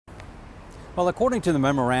Well, according to the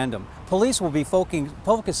memorandum, police will be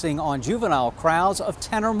focusing on juvenile crowds of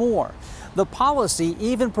 10 or more. The policy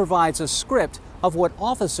even provides a script of what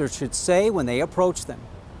officers should say when they approach them.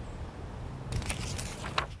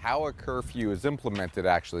 How a curfew is implemented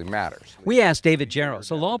actually matters. We asked David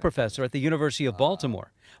Jaros, a law professor at the University of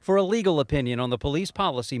Baltimore, for a legal opinion on the police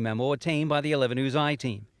policy memo obtained by the 11 News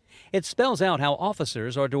I-team. It spells out how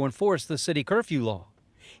officers are to enforce the city curfew law.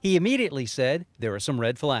 He immediately said there are some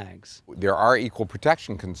red flags. There are equal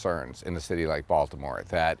protection concerns in a city like Baltimore,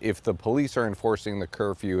 that if the police are enforcing the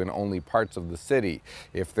curfew in only parts of the city,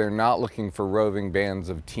 if they're not looking for roving bands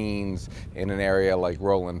of teens in an area like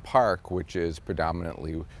Roland Park, which is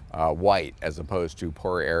predominantly white as opposed to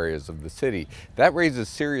poor areas of the city, that raises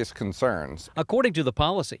serious concerns. According to the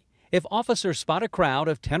policy, if officers spot a crowd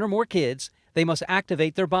of 10 or more kids, they must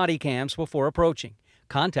activate their body cams before approaching,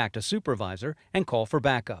 contact a supervisor, and call for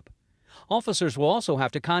backup. Officers will also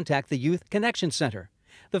have to contact the Youth Connection Center.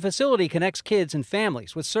 The facility connects kids and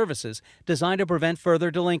families with services designed to prevent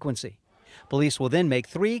further delinquency. Police will then make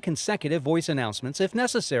 3 consecutive voice announcements, if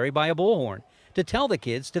necessary by a bullhorn, to tell the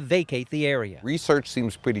kids to vacate the area. Research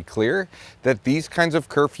seems pretty clear that these kinds of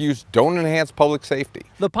curfews don't enhance public safety.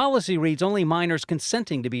 The policy reads only minors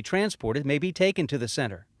consenting to be transported may be taken to the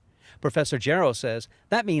center. Professor Jarrow says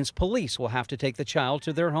that means police will have to take the child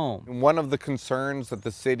to their home. One of the concerns that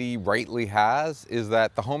the city rightly has is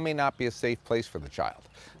that the home may not be a safe place for the child.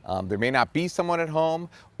 There may not be someone at home,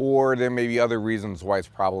 or there may be other reasons why it's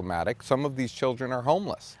problematic. Some of these children are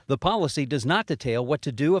homeless. The policy does not detail what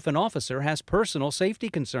to do if an officer has personal safety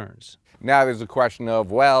concerns. Now there's a question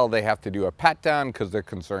of, well, they have to do a pat-down because they're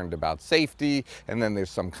concerned about safety, and then there's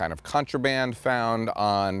some kind of contraband found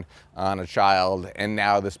on a child, and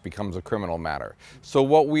now this becomes a criminal matter. So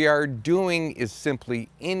what we are doing is simply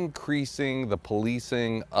increasing the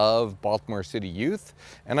policing of Baltimore City youth,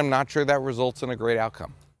 and I'm not sure that results in a great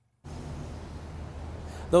outcome.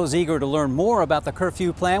 Those eager to learn more about the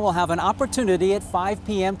curfew plan will have an opportunity at 5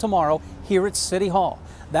 p.m. tomorrow here at City Hall.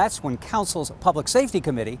 That's when Council's Public Safety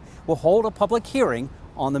Committee will hold a public hearing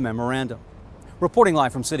on the memorandum. Reporting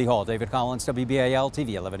live from City Hall, David Collins,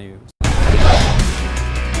 WBAL-TV 11 News.